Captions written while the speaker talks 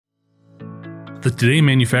The Today in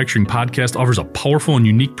Manufacturing podcast offers a powerful and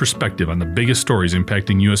unique perspective on the biggest stories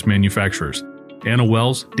impacting U.S. manufacturers. Anna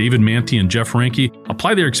Wells, David Manti, and Jeff Ranke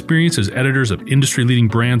apply their experience as editors of industry-leading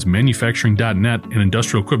brands Manufacturing.net and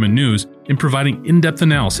Industrial Equipment News in providing in-depth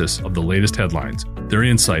analysis of the latest headlines. Their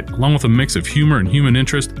insight, along with a mix of humor and human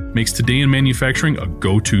interest, makes Today in Manufacturing a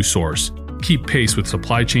go-to source. Keep pace with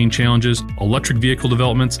supply chain challenges, electric vehicle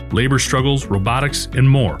developments, labor struggles, robotics, and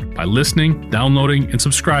more by listening, downloading, and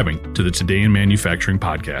subscribing to the Today in Manufacturing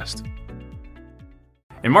podcast.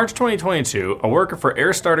 In March 2022, a worker for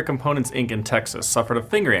Air Starter Components Inc. in Texas suffered a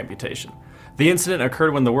finger amputation. The incident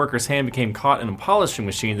occurred when the worker's hand became caught in a polishing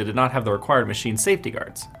machine that did not have the required machine safety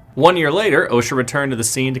guards. 1 year later, OSHA returned to the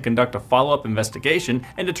scene to conduct a follow-up investigation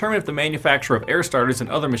and determine if the manufacturer of air starters and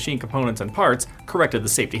other machine components and parts corrected the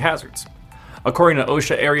safety hazards. According to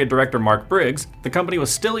OSHA Area Director Mark Briggs, the company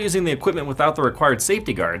was still using the equipment without the required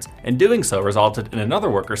safety guards, and doing so resulted in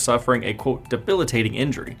another worker suffering a, quote, debilitating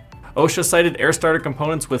injury. OSHA cited Air Starter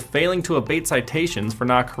Components with failing to abate citations for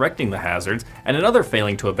not correcting the hazards, and another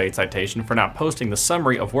failing to abate citation for not posting the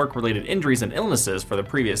summary of work-related injuries and illnesses for the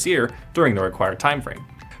previous year during the required timeframe.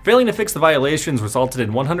 Failing to fix the violations resulted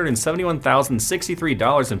in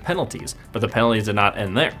 $171,063 in penalties, but the penalties did not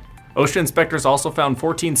end there. OSHA inspectors also found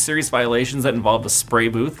 14 serious violations that involved a spray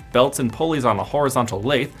booth, belts and pulleys on a horizontal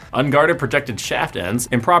lathe, unguarded projected shaft ends,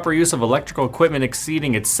 improper use of electrical equipment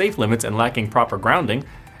exceeding its safe limits and lacking proper grounding,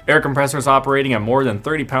 air compressors operating at more than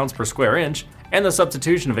 30 pounds per square inch, and the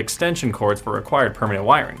substitution of extension cords for required permanent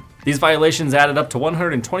wiring. These violations added up to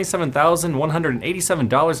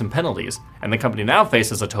 $127,187 in penalties, and the company now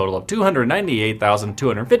faces a total of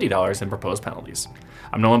 $298,250 in proposed penalties.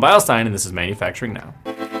 I'm Nolan Beilstein, and this is Manufacturing Now.